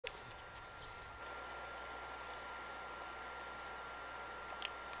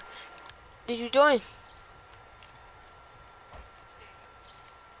Did you join?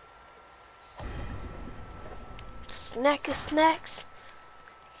 Snacks.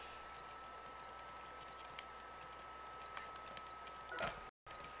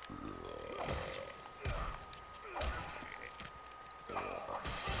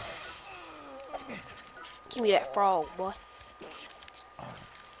 Give me that frog, boy.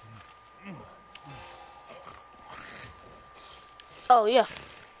 Oh, yeah.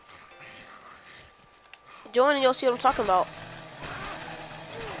 Join and you'll see what I'm talking about.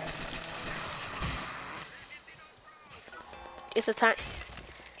 It's a time.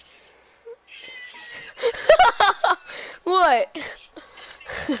 What?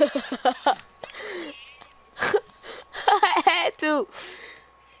 I had to.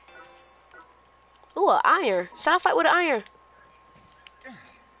 Ooh, an iron. Should I fight with an iron?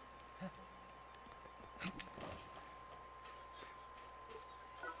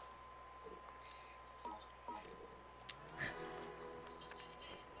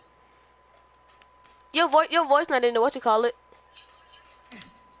 Your voice not in the what you call it.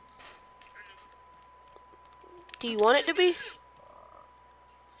 Do you want it to be?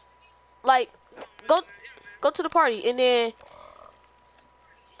 Like, go to the party and then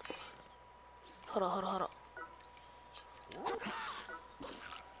hold on.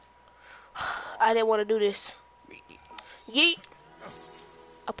 I didn't want to do this. Yeet.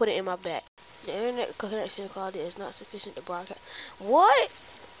 I put it in my back. The internet connection quality is not sufficient to broadcast. What?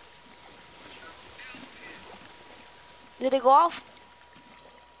 Did it go off?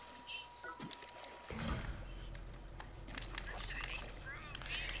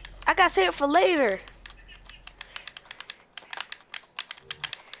 I gotta save it for later.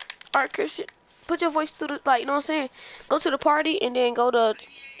 Alright, Christian, put your voice to the, like, you know what I'm saying? Go to the party and then go to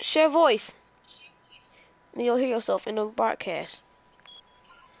share voice. And you'll hear yourself in the broadcast.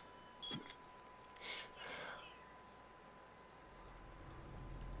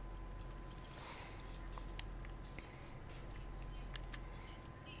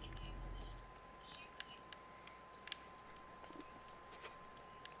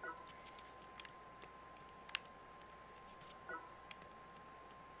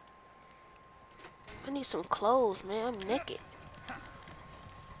 I need some clothes, man. I'm naked.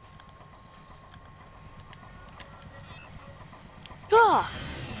 Ah!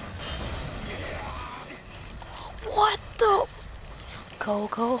 What the? Go.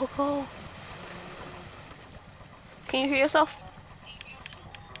 Can you hear yourself?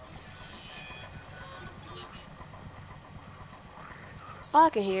 Oh, I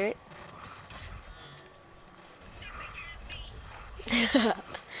can hear it.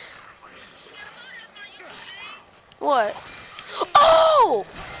 What? Oh!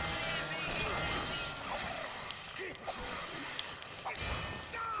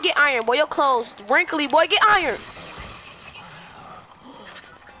 Get iron, boy. Your clothes wrinkly, boy. Get iron.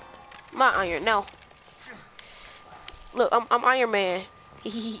 My iron, no. Look, I'm Iron Man.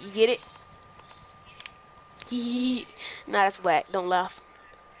 You get it? Nah, that's whack. Don't laugh.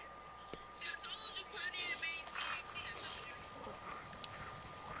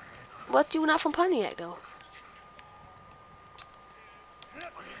 What? You not from Pontiac though?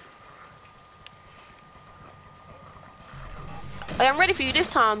 Hey, I'm ready for you this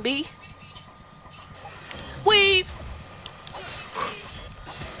time, B. We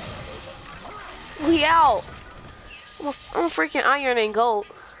out. I'm a freaking iron and gold.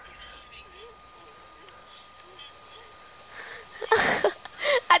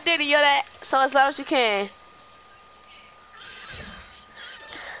 I didn't yell that, so as loud as you can.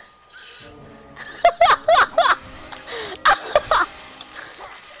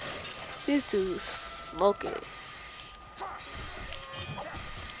 This dude's smoking.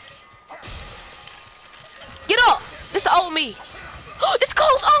 Get up! This the old me. This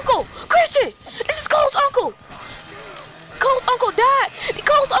Cole's uncle! Christian! This is Cole's uncle! Cole's uncle died!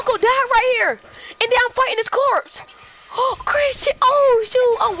 Cole's uncle died right here! And then I'm fighting his corpse! Oh, Christian! Oh,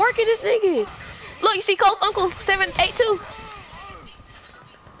 shoot! I'm working this nigga! Look, you see Cole's uncle 782?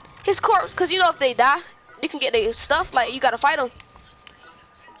 His corpse, cause you know if they die, you can get their stuff, like you gotta fight them.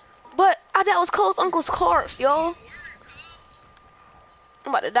 But that was Cole's uncle's corpse, yo.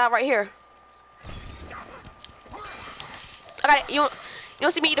 I'm about to die right here. I got it. You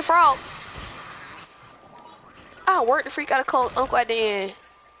don't see me eat a frog. I worked the freak out of Cole's uncle at the end.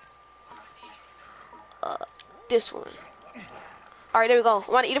 This one. Alright, there we go.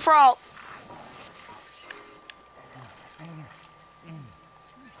 Want to eat a frog?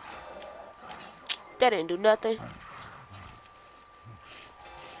 That didn't do nothing.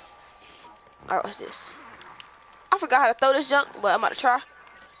 Alright, what's this? I forgot how to throw this junk, but I'm about to try.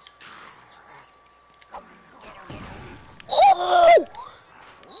 Oh!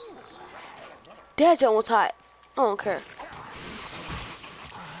 That jump was hot. I don't care.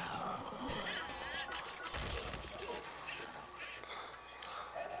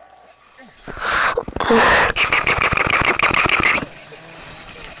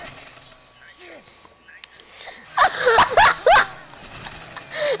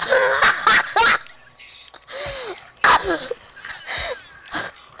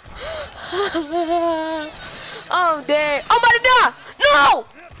 I'm dead. I'm about to die. No!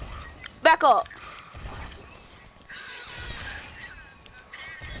 Back up.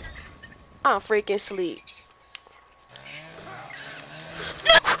 I'm freaking asleep.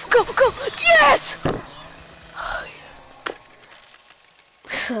 No! Go, go! Yes!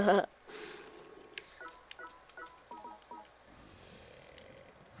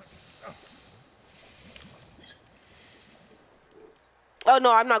 Oh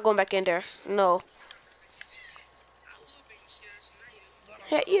no, I'm not going back in there. No.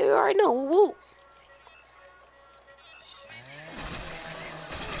 Hey, you already know. Woo.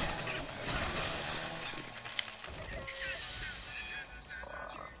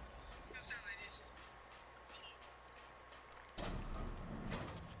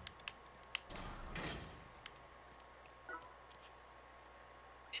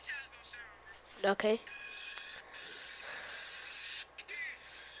 Okay.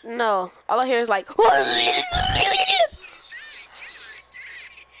 No. All I hear is like. All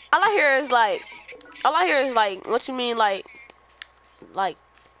I hear is like. All I hear is like. What you mean, like. Like.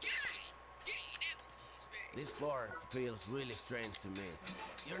 This floor feels really strange to me.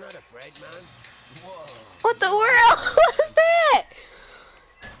 You're not afraid, man? Whoa. What the world? What's that?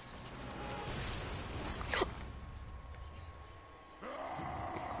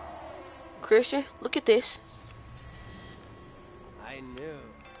 Christian, look at this. I knew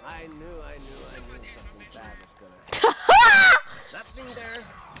something bad was gonna happen. Nothing there. Is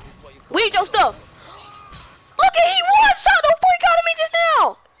what you call Weed your it. stuff. Look at he one shot the freak out of me just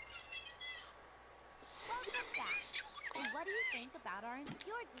now. Welcome back. So what do you think about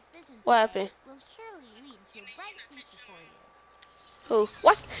your decision What today happened? will surely lead to a bright future for you. Who?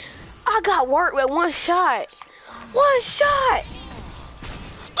 What's? I got work with one shot. One shot.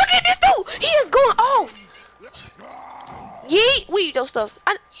 Look at this dude. He is going off. Yeet. Weed your stuff.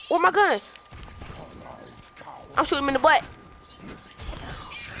 Where my gun? I'm shooting him in the butt.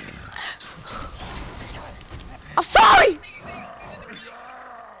 I'm sorry.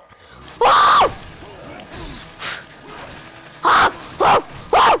 Whoa! Ah! Whoa!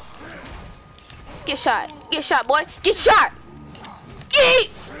 Whoa! Get shot. Get shot, boy. Get shot. Yeet!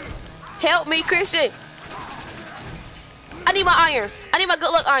 Help me, Christian. I need my iron. I need my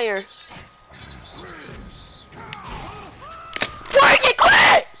good luck iron. Freaking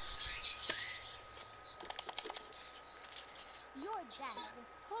quit! Your death was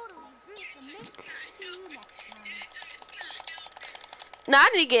totally gruesome. See you next time. Nah, I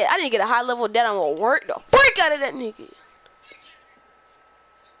need to get a high level that I'm gonna work the freak out of that nigga.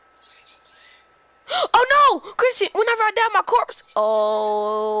 Oh no! Christian, whenever I die my corpse.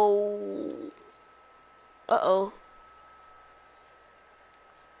 Oh. Uh-oh.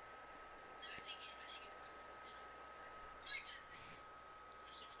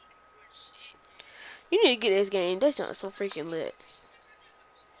 You need to get this game. That's not so freaking lit.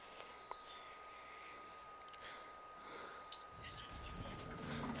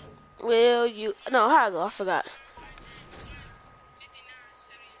 Well, no, how I go? I forgot.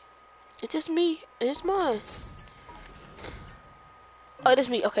 It's just me. It's mine. Oh, it's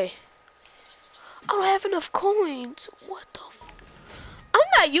me. Okay. I don't have enough coins. What the? I'm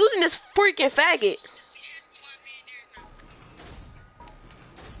not using this freaking faggot.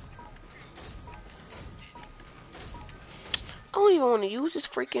 I don't even want to use this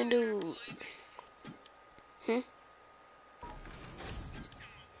freaking dude.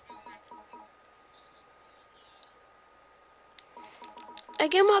 I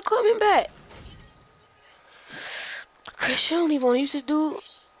get my equipment back. Chris, I don't even want to use this dude.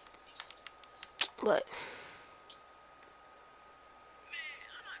 But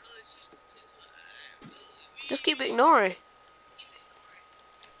just keep ignoring.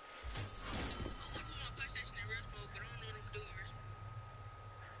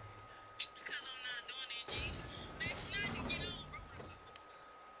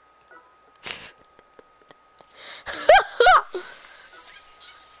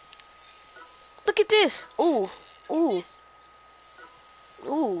 Look at this. Ooh. Ooh.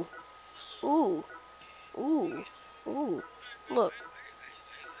 Ooh. Ooh. Ooh. Ooh. Look.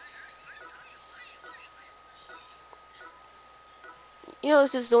 You know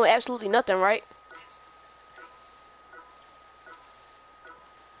this is doing absolutely nothing, right?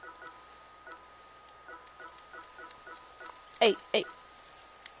 Hey, hey.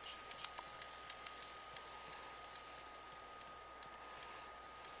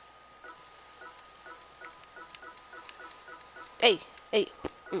 Hey, hey.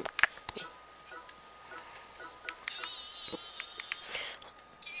 Mm.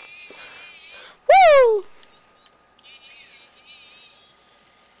 Woo!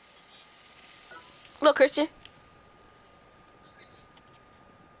 Look, Christian.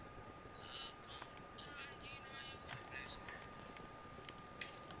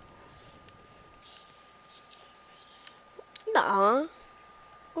 Nah.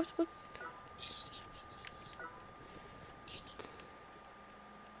 What?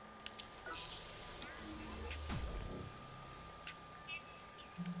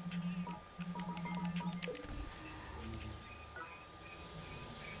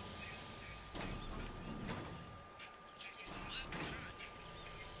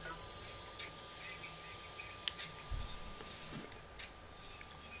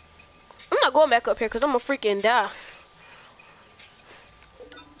 I'm not going back up here because I'm gonna freaking die.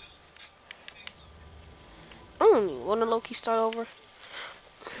 I don't even want to low-key start over.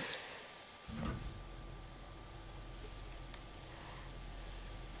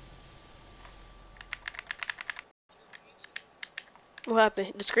 What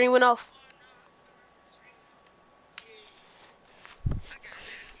happened? The screen went off.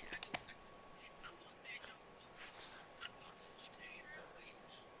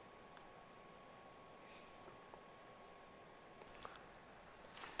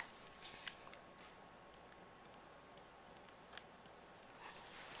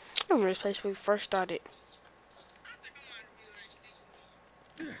 I remember this place when we first started.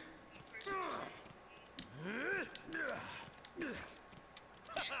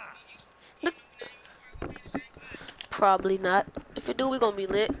 Look. Probably not. If it do, we gonna be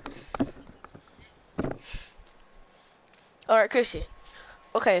lit. Alright, Christian.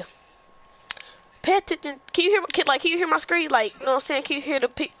 Okay. Pay attention. Can you hear? Can you hear my screen? Like, you know what I'm saying? Can you hear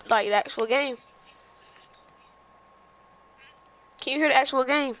the actual game? Can you hear the actual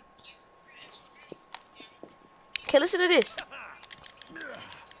game? Okay, listen to this.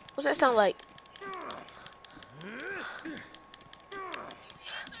 What's that sound like?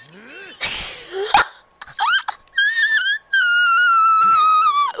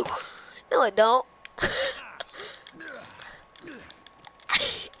 No, it don't.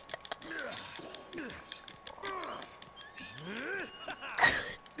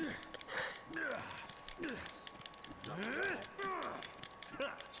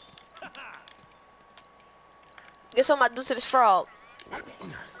 Guess what I'm about to do to this frog?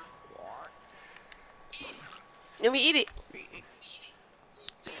 Let me eat it.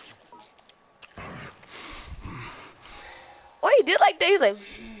 Why he did like that? He's like.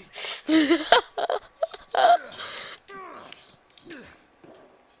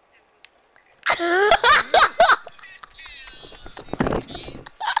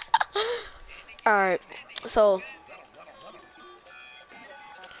 Alright, so.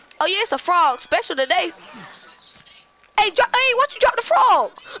 Oh yeah, it's a frog special today. Hey, hey, why don't you drop the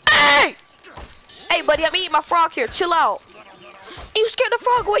frog? Hey! Hey, buddy, I'm eating my frog here. Chill out. You scared the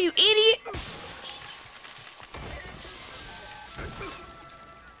frog away, you idiot?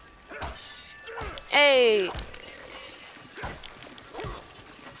 Hey.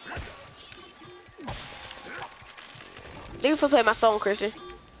 You can play my song, Christian.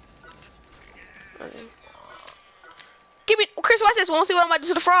 Give me, Chris, watch this. We want to see what I'm about to do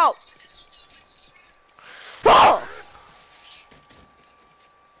to the frog. Oh!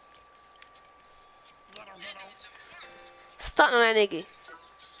 Stunting on that nigga.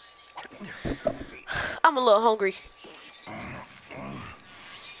 I'm a little hungry.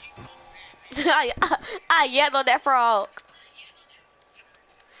 I yapped on that frog.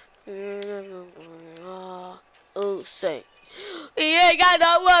 Oh, say. He ain't got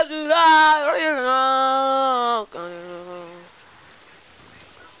no what to lie.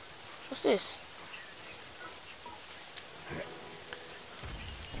 What's this?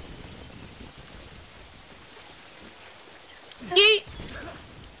 Yeet.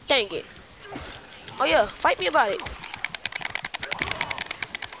 Dang it. Oh yeah, fight me about it.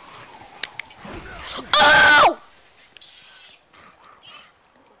 Oh!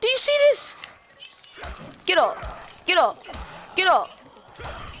 Do you see this? Get up. Get up. Get up.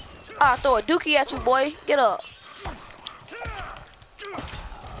 I'll throw a dookie at you, boy. Get up.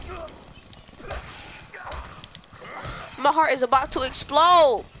 My heart is about to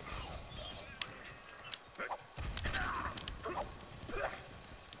explode.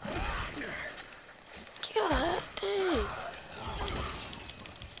 God dang.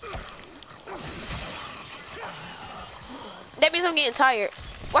 is I'm getting tired.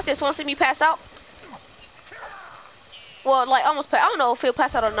 Watch this. Want to see me pass out? Well, like almost pass. I don't know if he'll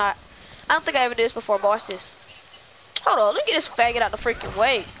pass out or not. I don't think I ever did this before, but watch this. Hold on, let me get this faggot out the freaking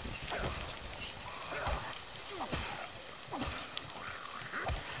way.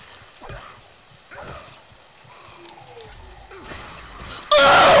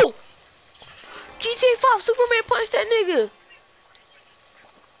 Oh! GTA 5 Superman punched that nigga.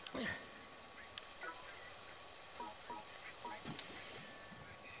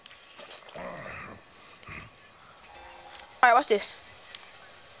 Alright, watch this.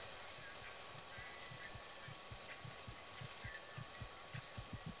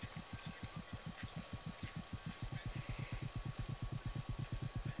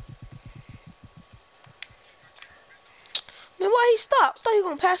 Man, why he stopped? I thought he was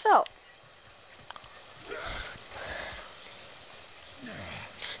gonna pass out.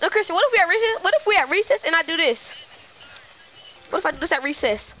 No, Christian, what if we at recess? What if we at recess and I do this? What if I do this at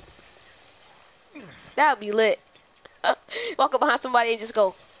recess? That would be lit. Walk up behind somebody and just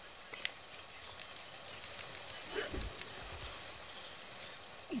go.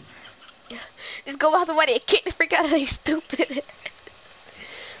 Just go behind somebody and kick the freak out of they stupid.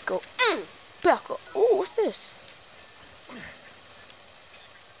 Go, back up. Ooh, what's this?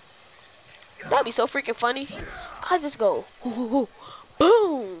 That'd be so freaking funny. I just go, boom.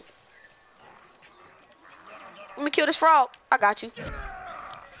 Let me kill this frog. I got you.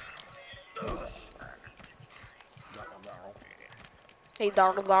 Hey,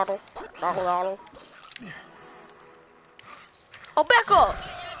 doggle. Oh, back up.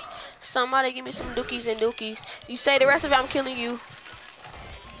 Somebody give me some dookies and dookies. You say the rest of it, I'm killing you.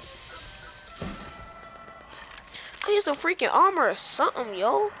 I need some freaking armor or something,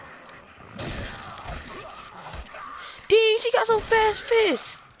 yo. Dang, she got some fast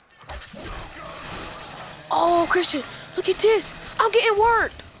fists. Oh, Christian, look at this. I'm getting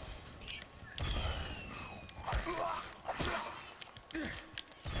worked.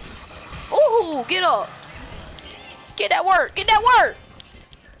 Ooh, get up. Get that work. Get that work.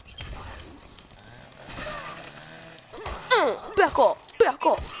 Back up. Back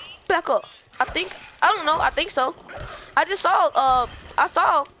up. Back up. I don't know. I think so. I just saw, I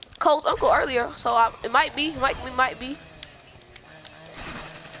saw Cole's uncle earlier, so it might be. Might be.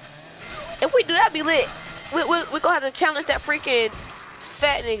 If we do that, be lit. We're gonna have to challenge that freaking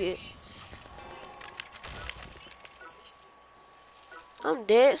fat nigga. I'm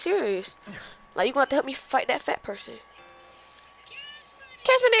dead serious. Like, you gonna have to help me fight that fat person.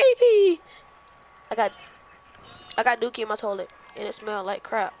 Catch me an AP. I got dookie in my toilet, and it smelled like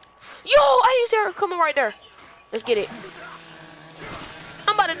crap. Yo, I used to hear her coming right there. Let's get it.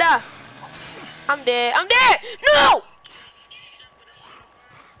 I'm about to die. I'm dead. I'm dead. No.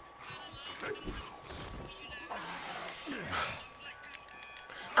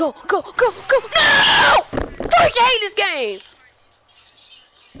 Go. No! Freaking hate this game.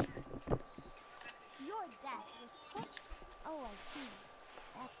 Your death was oh, I see.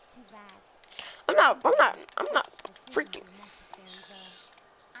 That's too bad. I'm not freaking. Necessary,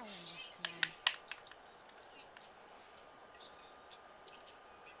 though. I understand.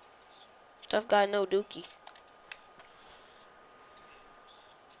 Tough guy, no dookie.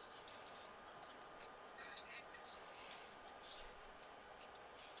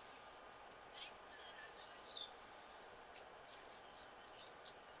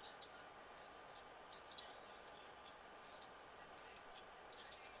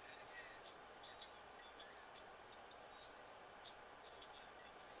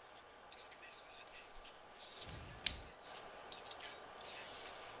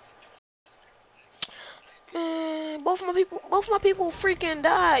 Man, both of my people freaking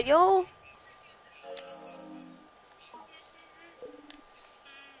died, yo.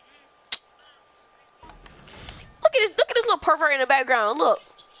 Look at this little pervert in the background. Look.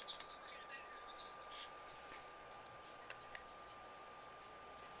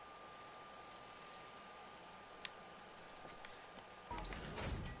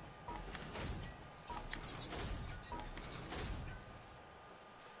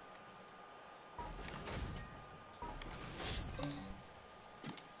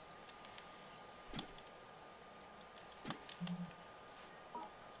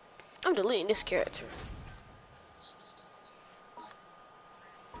 I'm deleting this character.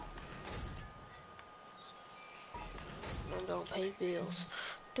 I don't pay bills.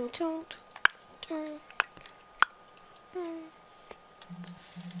 Don't. I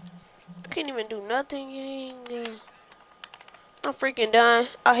can't even do nothing. I'm freaking done.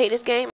 I hate this game.